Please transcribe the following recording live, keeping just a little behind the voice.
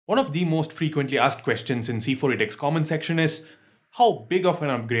One of the most frequently asked questions in C4 Tech's comment section is how big of an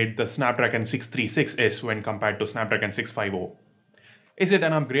upgrade the Snapdragon 636 is when compared to Snapdragon 650. Is it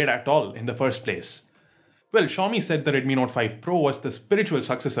an upgrade at all in the first place? Well, Xiaomi said the Redmi Note 5 Pro was the spiritual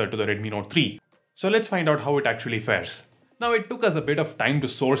successor to the Redmi Note 3. So let's find out how it actually fares. Now it took us a bit of time to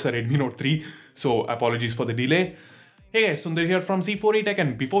source a Redmi Note 3, so apologies for the delay. Hey guys, Sundar here from C4 Tech,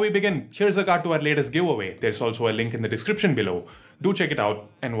 and before we begin, here's a card to our latest giveaway. There's also a link in the description below. Do check it out,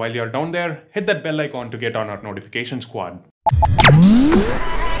 and while you're down there, hit that bell icon to get on our notification squad.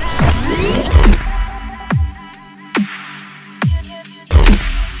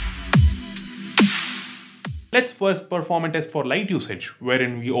 Let's first perform a test for light usage,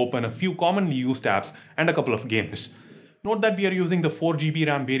 wherein we open a few commonly used apps and a couple of games. Note that we are using the 4GB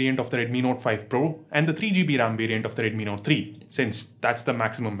RAM variant of the Redmi Note 5 Pro and the 3GB RAM variant of the Redmi Note 3, since that's the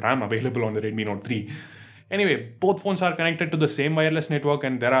maximum RAM available on the Redmi Note 3. Anyway, both phones are connected to the same wireless network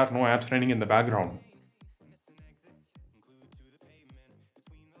and there are no apps running in the background.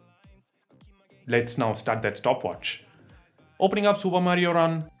 Let's now start that stopwatch. Opening up Super Mario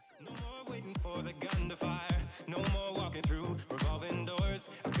Run.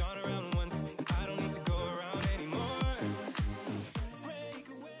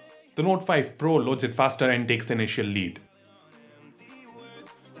 The Note 5 Pro loads it faster and takes the initial lead.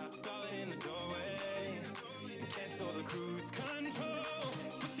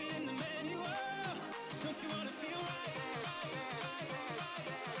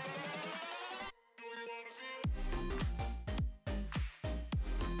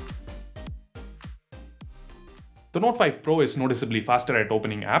 The Note 5 Pro is noticeably faster at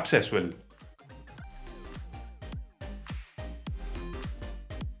opening apps as well.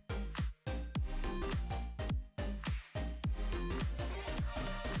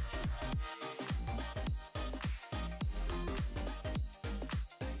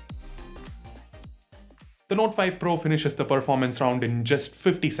 The Note 5 Pro finishes the performance round in just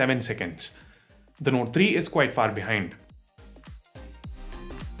 57 seconds. The Note 3 is quite far behind.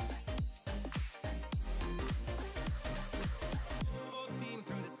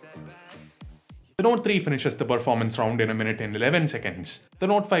 The Note 3 finishes the performance round in a minute and 11 seconds. The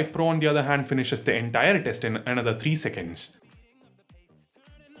Note 5 Pro on the other hand finishes the entire test in another 3 seconds.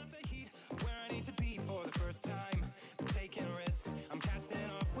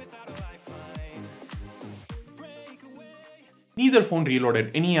 Neither phone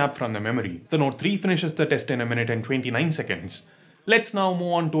reloaded any app from the memory. The Note 3 finishes the test in a minute and 29 seconds. Let's now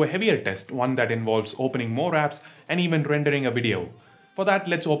move on to a heavier test, one that involves opening more apps and even rendering a video. For that,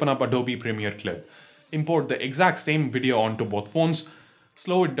 let's open up Adobe Premiere Clip. Import the exact same video onto both phones,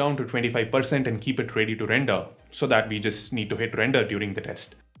 slow it down to 25% and keep it ready to render, so that we just need to hit render during the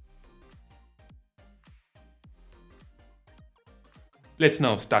test. Let's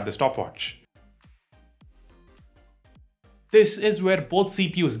now start the stopwatch. This is where both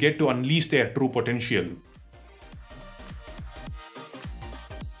CPUs get to unleash their true potential.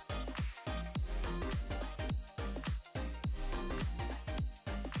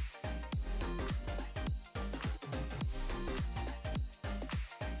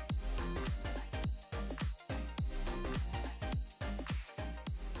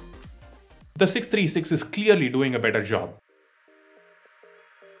 The 636 is clearly doing a better job.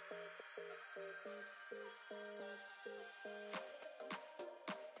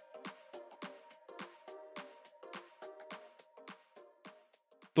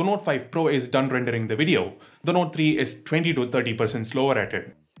 The Note 5 Pro is done rendering the video. The Note 3 is 20 to 30% slower at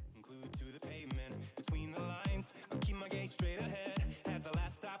it.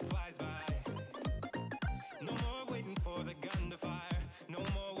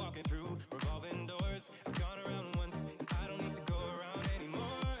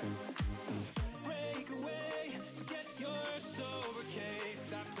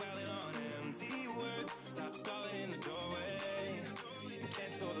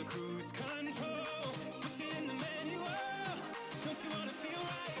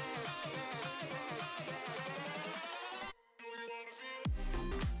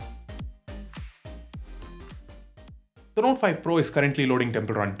 The Note 5 Pro is currently loading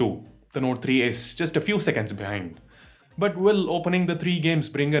Temple Run 2. The Note 3 is just a few seconds behind. But will opening the 3 games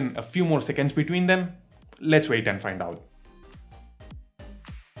bring in a few more seconds between them? Let's wait and find out.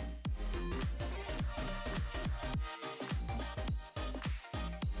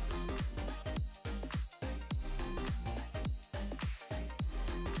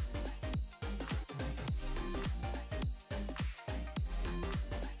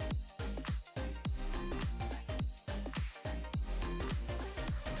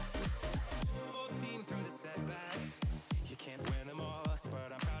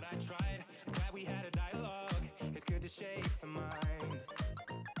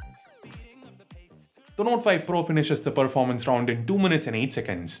 The Note 5 Pro finishes the performance round in 2 minutes and 8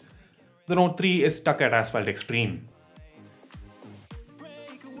 seconds. The Note 3 is stuck at Asphalt Extreme.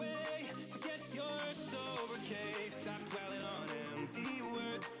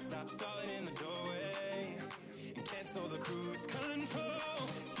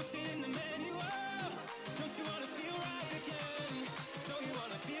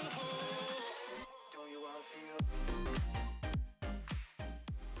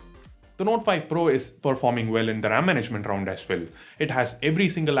 The Note 5 Pro is performing well in the RAM management round as well. It has every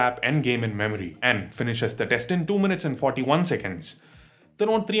single app and game in memory and finishes the test in 2 minutes and 41 seconds. The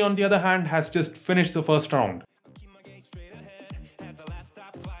Note 3 on the other hand has just finished the first round.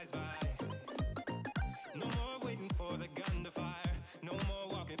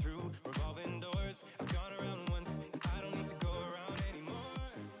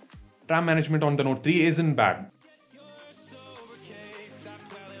 RAM management on the Note 3 isn't bad.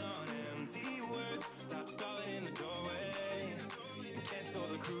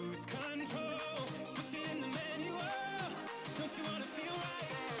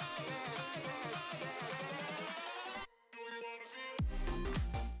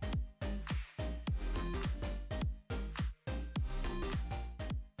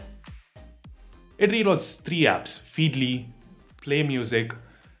 It reloads 3 apps: Feedly, Play Music,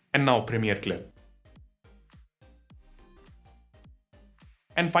 and now Premiere Clip.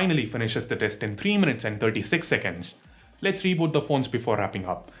 And finally finishes the test in 3 minutes and 36 seconds. Let's reboot the phones before wrapping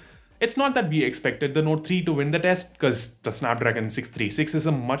up. It's not that we expected the Note 3 to win the test, because the Snapdragon 636 is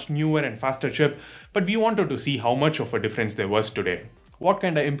a much newer and faster chip, but we wanted to see how much of a difference there was today. What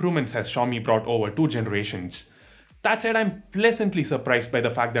kind of improvements has Xiaomi brought over 2 generations? That said, I'm pleasantly surprised by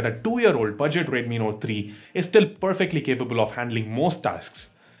the fact that a 2-year-old budget Redmi Note 3 is still perfectly capable of handling most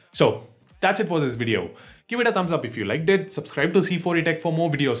tasks. So that's it for this video. Give it a thumbs up if you liked it, subscribe to C4E Tech for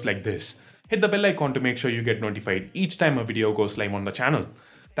more videos like this. Hit the bell icon to make sure you get notified each time a video goes live on the channel.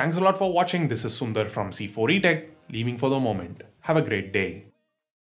 Thanks a lot for watching. This is Sundar from C4E Tech, leaving for the moment. Have a great day.